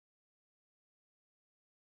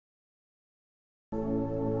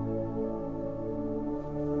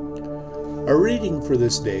Our reading for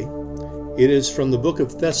this day, it is from the book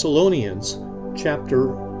of Thessalonians, chapter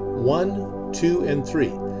 1, 2, and 3.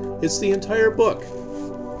 It's the entire book.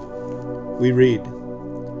 We read,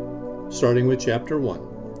 starting with chapter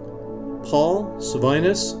 1. Paul,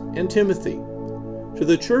 Silvanus, and Timothy, to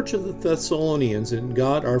the church of the Thessalonians in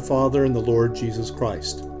God our Father and the Lord Jesus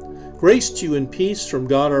Christ. Grace to you and peace from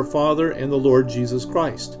God our Father and the Lord Jesus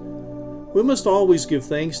Christ. We must always give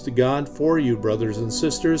thanks to God for you, brothers and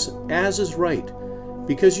sisters, as is right,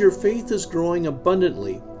 because your faith is growing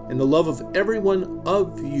abundantly, and the love of everyone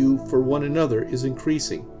of you for one another is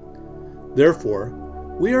increasing. Therefore,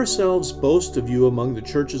 we ourselves boast of you among the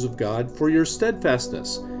churches of God for your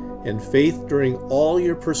steadfastness and faith during all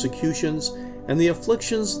your persecutions and the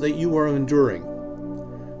afflictions that you are enduring.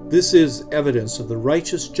 This is evidence of the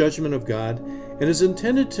righteous judgment of God, and is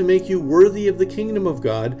intended to make you worthy of the kingdom of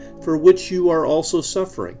God, for which you are also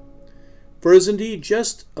suffering. For it is indeed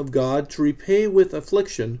just of God to repay with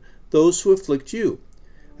affliction those who afflict you,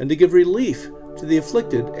 and to give relief to the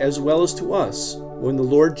afflicted as well as to us, when the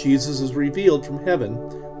Lord Jesus is revealed from heaven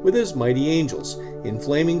with his mighty angels in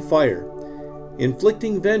flaming fire,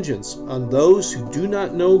 inflicting vengeance on those who do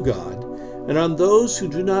not know God, and on those who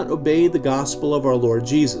do not obey the gospel of our Lord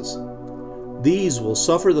Jesus. These will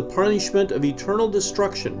suffer the punishment of eternal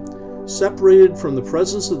destruction, separated from the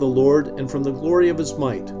presence of the Lord and from the glory of his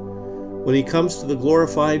might, when he comes to the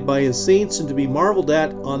glorified by his saints and to be marveled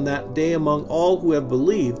at on that day among all who have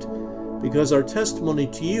believed, because our testimony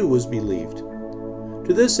to you was believed.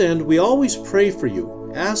 To this end we always pray for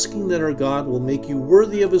you, asking that our God will make you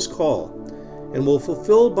worthy of his call, and will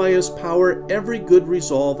fulfill by his power every good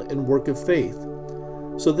resolve and work of faith,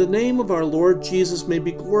 so the name of our Lord Jesus may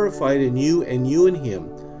be glorified in you and you in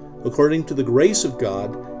him, according to the grace of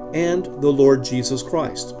God and the Lord Jesus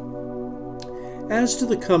Christ. As to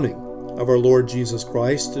the coming of our Lord Jesus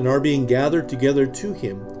Christ and our being gathered together to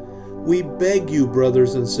him, we beg you,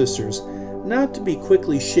 brothers and sisters, not to be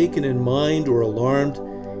quickly shaken in mind or alarmed,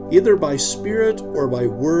 either by spirit or by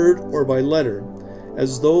word or by letter,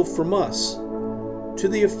 as though from us, to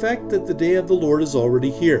the effect that the day of the Lord is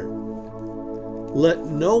already here. Let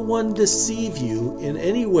no one deceive you in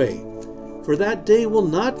any way, for that day will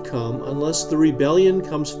not come unless the rebellion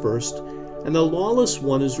comes first and the lawless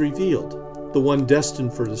one is revealed, the one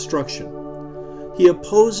destined for destruction. He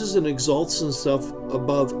opposes and exalts himself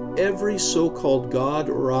above every so-called God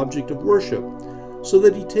or object of worship, so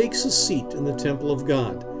that he takes a seat in the temple of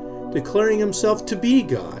God, declaring himself to be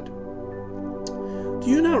God. Do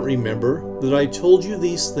you not remember that I told you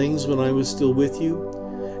these things when I was still with you?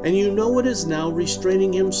 And you know what is now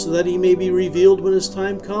restraining him, so that he may be revealed when his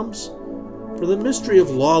time comes? For the mystery of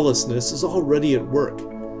lawlessness is already at work,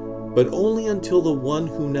 but only until the one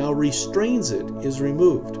who now restrains it is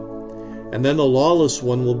removed. And then the lawless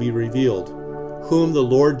one will be revealed, whom the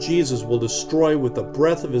Lord Jesus will destroy with the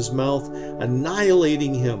breath of his mouth,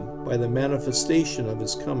 annihilating him by the manifestation of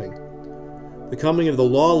his coming. The coming of the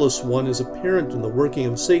lawless one is apparent in the working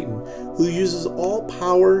of Satan, who uses all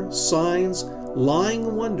power, signs,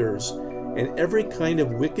 lying wonders, and every kind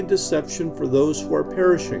of wicked deception for those who are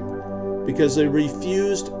perishing, because they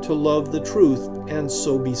refused to love the truth and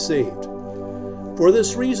so be saved. For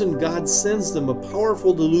this reason God sends them a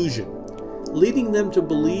powerful delusion, leading them to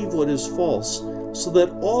believe what is false, so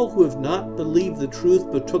that all who have not believed the truth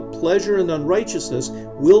but took pleasure in unrighteousness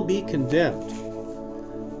will be condemned.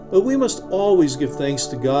 But we must always give thanks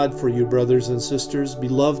to God for you, brothers and sisters,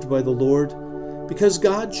 beloved by the Lord, because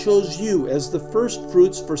God chose you as the first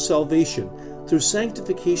fruits for salvation through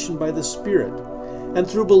sanctification by the Spirit and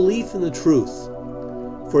through belief in the truth.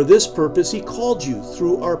 For this purpose he called you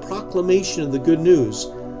through our proclamation of the good news,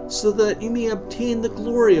 so that you may obtain the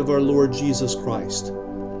glory of our Lord Jesus Christ.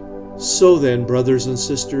 So then, brothers and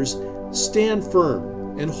sisters, stand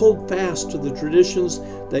firm and hold fast to the traditions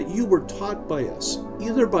that you were taught by us,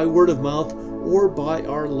 either by word of mouth or by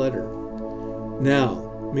our letter. Now,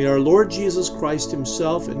 may our Lord Jesus Christ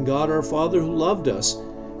himself and God our Father, who loved us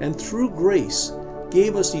and through grace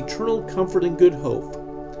gave us eternal comfort and good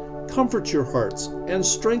hope, comfort your hearts and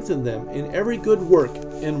strengthen them in every good work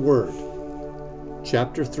and word.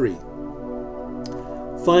 Chapter 3.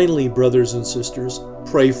 Finally, brothers and sisters,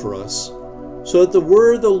 pray for us, so that the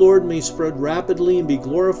word of the Lord may spread rapidly and be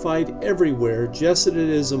glorified everywhere, just as it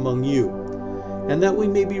is among you, and that we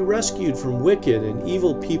may be rescued from wicked and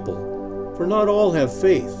evil people. For not all have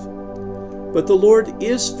faith. But the Lord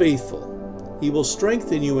is faithful. He will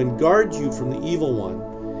strengthen you and guard you from the evil one.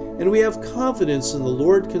 And we have confidence in the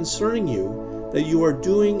Lord concerning you, that you are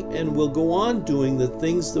doing and will go on doing the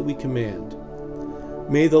things that we command.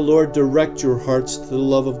 May the Lord direct your hearts to the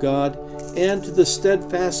love of God and to the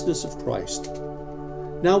steadfastness of Christ.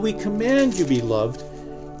 Now we command you, beloved,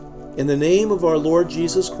 in the name of our Lord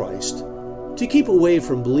Jesus Christ, to keep away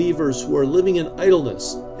from believers who are living in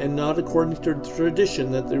idleness and not according to the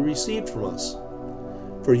tradition that they received from us.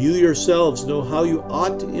 For you yourselves know how you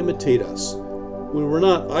ought to imitate us. We were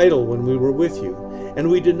not idle when we were with you, and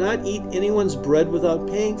we did not eat anyone's bread without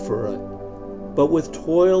paying for it. But with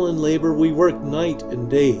toil and labor we worked night and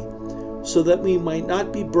day, so that we might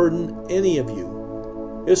not be burden any of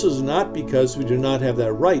you. This was not because we do not have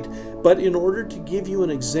that right, but in order to give you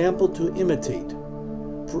an example to imitate.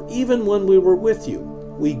 For even when we were with you,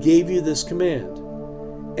 we gave you this command: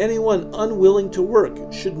 anyone unwilling to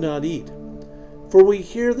work should not eat. For we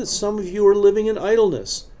hear that some of you are living in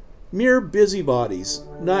idleness, mere busybodies,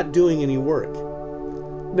 not doing any work.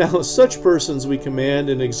 Now such persons we command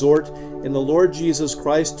and exhort in the Lord Jesus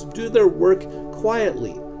Christ to do their work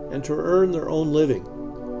quietly and to earn their own living.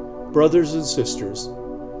 Brothers and sisters,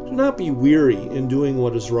 do not be weary in doing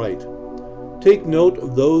what is right. Take note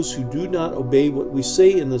of those who do not obey what we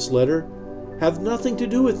say in this letter. Have nothing to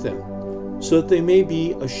do with them, so that they may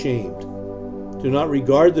be ashamed. Do not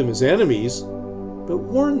regard them as enemies, but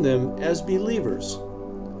warn them as believers.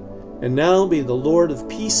 And now may the Lord of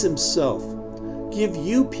peace himself give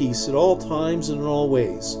you peace at all times and in all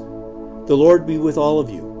ways. The Lord be with all of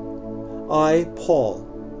you. I, Paul,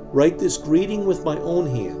 write this greeting with my own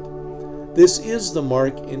hand. This is the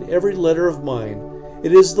mark in every letter of mine.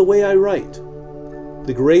 It is the way I write.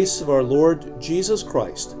 The grace of our Lord Jesus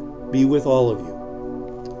Christ be with all of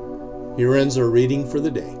you. Here ends our reading for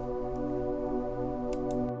the day.